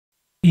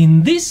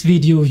In this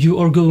video you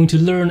are going to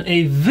learn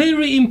a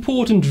very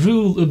important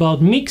rule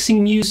about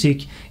mixing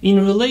music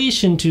in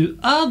relation to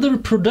other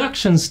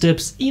production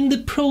steps in the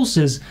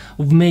process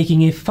of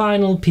making a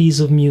final piece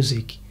of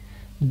music.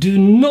 Do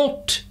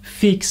not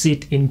fix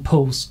it in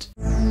post.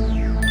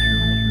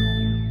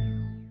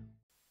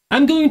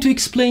 I'm going to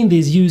explain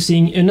this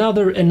using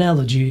another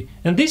analogy,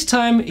 and this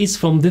time it's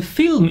from the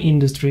film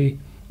industry,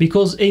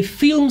 because a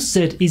film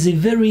set is a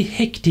very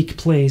hectic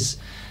place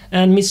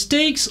and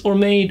mistakes are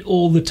made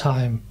all the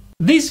time.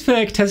 This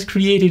fact has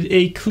created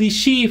a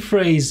cliché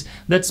phrase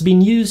that's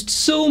been used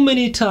so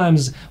many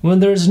times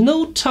when there's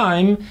no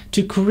time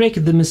to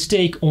correct the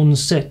mistake on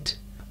set.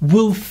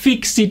 We'll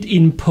fix it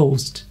in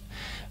post.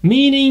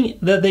 Meaning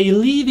that they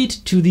leave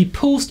it to the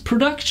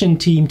post-production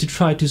team to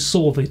try to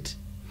solve it.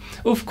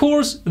 Of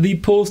course, the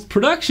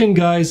post-production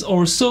guys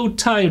are so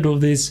tired of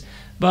this,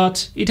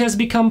 but it has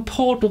become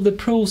part of the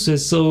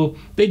process, so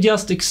they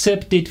just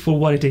accept it for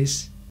what it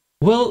is.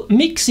 Well,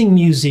 mixing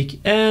music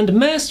and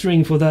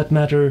mastering for that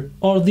matter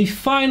are the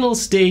final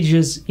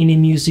stages in a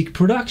music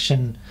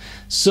production.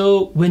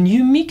 So when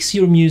you mix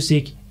your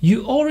music,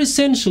 you are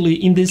essentially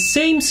in the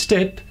same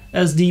step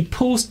as the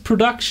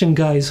post-production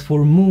guys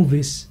for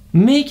movies.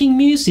 Making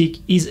music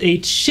is a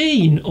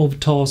chain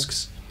of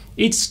tasks.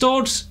 It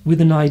starts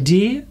with an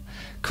idea,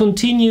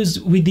 continues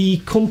with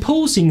the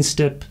composing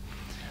step,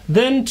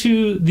 then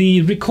to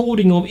the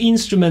recording of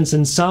instruments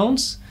and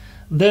sounds,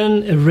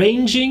 then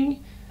arranging,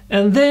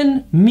 and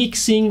then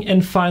mixing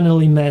and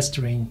finally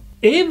mastering.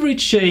 Every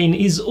chain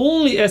is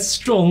only as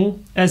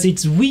strong as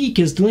its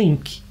weakest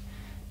link.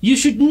 You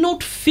should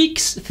not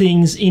fix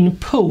things in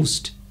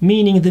post,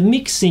 meaning the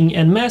mixing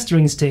and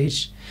mastering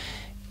stage.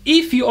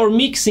 If you are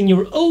mixing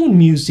your own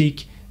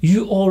music,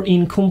 you are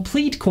in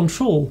complete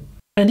control.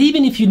 And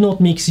even if you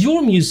not mix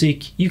your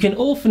music, you can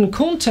often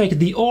contact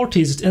the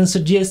artist and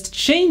suggest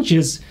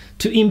changes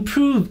to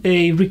improve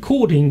a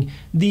recording,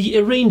 the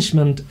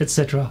arrangement,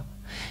 etc.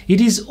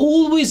 It is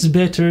always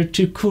better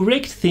to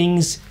correct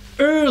things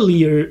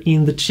earlier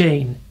in the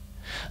chain.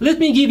 Let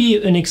me give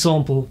you an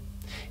example.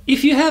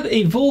 If you have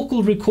a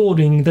vocal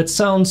recording that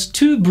sounds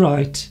too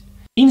bright,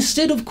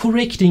 instead of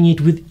correcting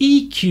it with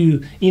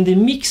EQ in the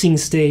mixing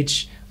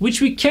stage,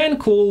 which we can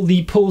call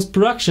the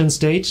post-production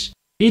stage,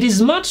 it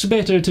is much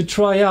better to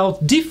try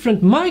out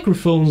different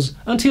microphones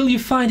until you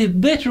find a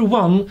better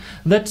one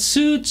that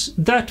suits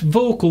that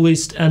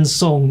vocalist and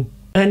song.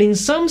 And in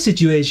some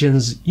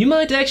situations, you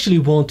might actually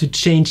want to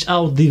change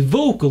out the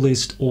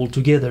vocalist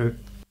altogether.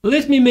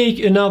 Let me make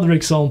another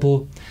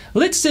example.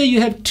 Let's say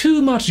you have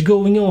too much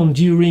going on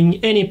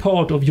during any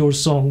part of your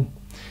song.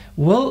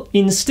 Well,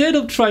 instead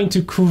of trying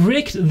to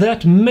correct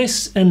that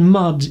mess and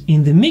mud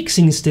in the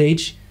mixing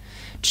stage,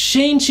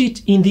 change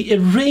it in the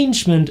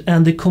arrangement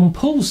and the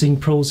composing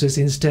process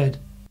instead.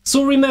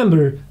 So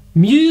remember,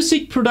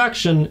 music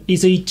production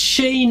is a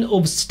chain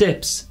of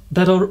steps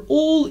that are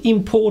all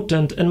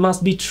important and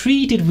must be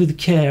treated with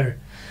care.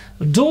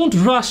 Don't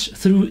rush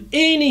through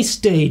any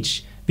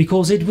stage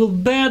because it will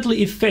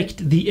badly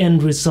affect the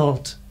end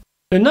result.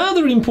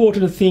 Another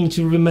important thing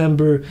to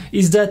remember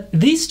is that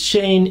this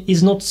chain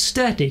is not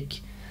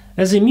static.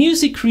 As a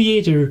music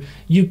creator,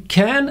 you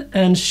can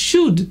and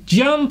should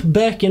jump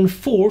back and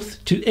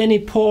forth to any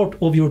part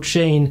of your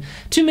chain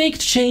to make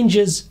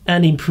changes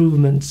and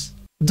improvements.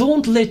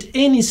 Don't let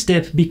any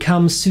step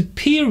become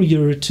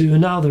superior to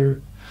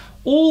another.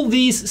 All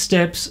these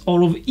steps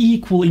are of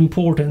equal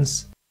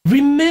importance.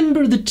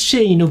 Remember the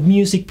chain of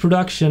music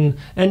production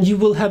and you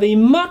will have a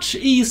much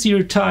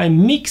easier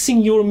time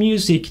mixing your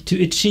music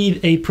to achieve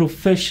a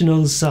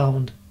professional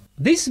sound.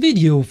 This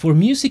video for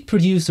music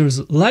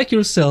producers like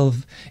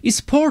yourself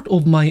is part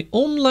of my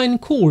online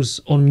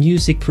course on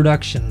music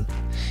production.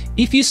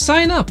 If you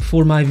sign up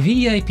for my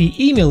VIP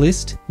email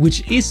list,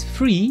 which is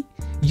free,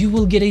 you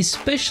will get a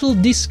special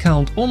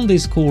discount on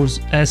this course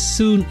as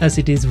soon as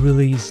it is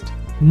released.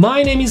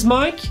 My name is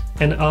Mike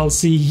and I'll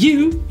see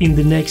you in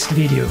the next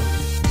video.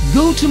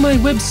 Go to my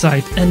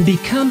website and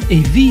become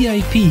a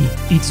VIP.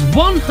 It's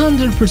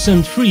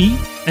 100% free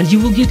and you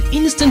will get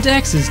instant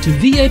access to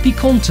VIP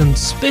content,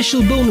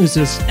 special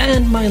bonuses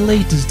and my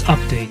latest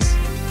updates.